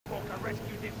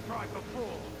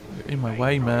You're in my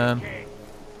way, man.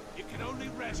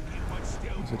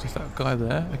 Is there just that guy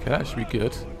there? Okay, that should be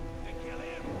good. So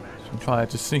I'm trying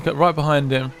to sneak up right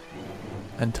behind him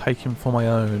and take him for my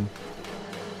own.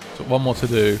 So one more to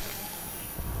do.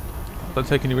 Don't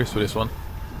take any risks with this one.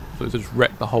 So it just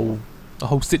wrecked the whole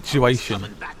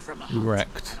situation.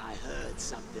 Wrecked.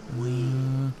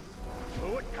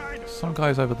 Some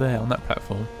guy's over there on that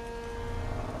platform.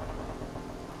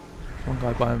 One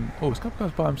guy by him. Oh, this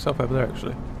guy's by himself over there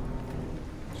actually.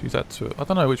 Let's use that to. I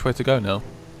don't know which way to go now.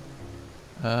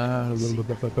 Don't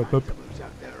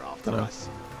know. Let's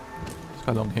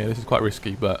go along here. This is quite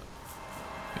risky, but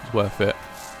it's worth it.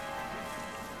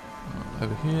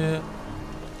 Over here.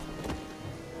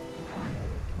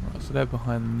 Right, so they're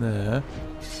behind there.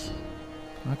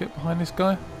 Can I get behind this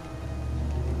guy?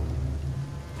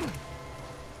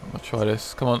 I'm gonna try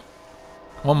this. Come on.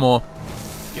 One more.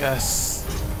 Yes.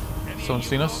 Someone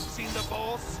seen us?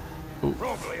 Ooh.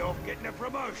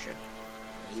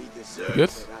 You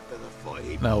good?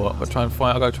 Now what? I'll try and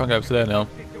find. I'll go try and get up to there now.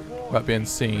 Without being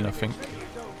seen, I think.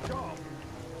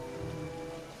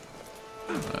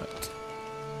 Right.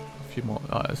 A few more.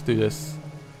 Alright, let's do this.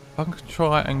 I can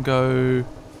try and go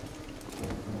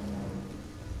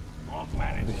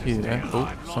over here.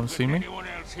 Oh, someone see me?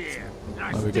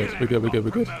 No, we're good. We're good. We're good.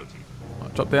 We're good.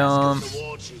 Right, drop down.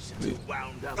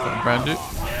 Brand it.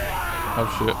 Oh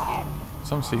shit.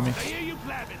 Someone see me.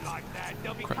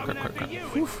 Crap, crap, crap, crap.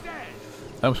 Oof.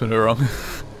 I almost went wrong.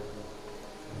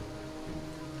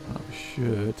 Right, we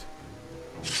should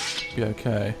be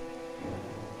okay.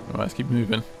 Alright, let's keep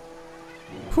moving.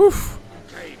 Whew.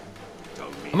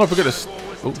 I'm not forget this.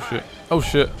 Oh shit. Oh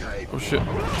shit. Oh shit.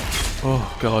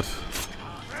 Oh god.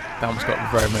 That one's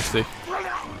got very messy.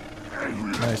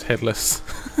 Now he's headless.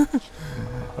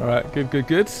 Alright, good, good,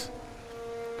 good.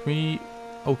 Can we...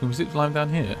 Oh, can we zip line down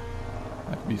here?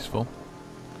 That could be useful.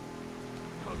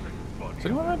 Is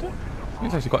anyone around here? I think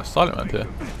it's actually quite silent around here.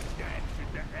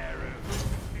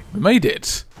 We made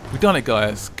it! We've done it,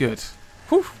 guys. Good.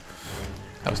 Whew.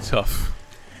 That was tough.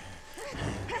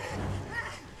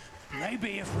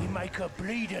 Maybe if we make her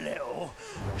bleed a little,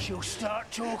 she'll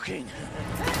start talking.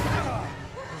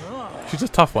 She's a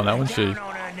tough one now, isn't she? On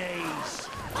her knees.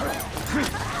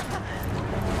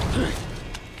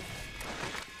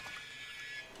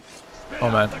 Oh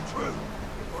man.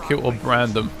 Kill or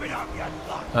brand them.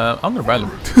 I'm gonna brand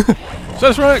them.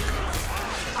 Just right!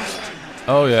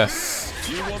 Oh yes.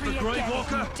 You want the Great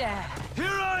Walker? Here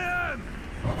I am!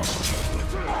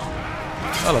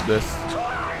 I love this.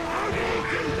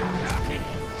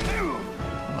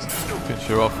 Finish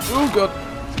her off. Oh god.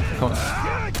 Come on.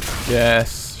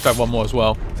 Yes. Grab one more as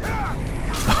well.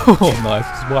 Oh nice.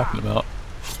 Just wiping them out.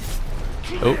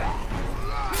 Oh.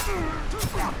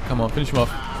 Come on, finish him off.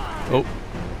 Oh.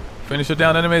 Finish her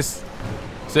down, enemies.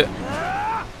 That's it.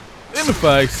 In the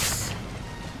face.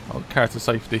 Oh, character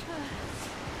safety.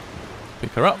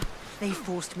 Pick her up. They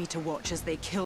forced me to watch as they killed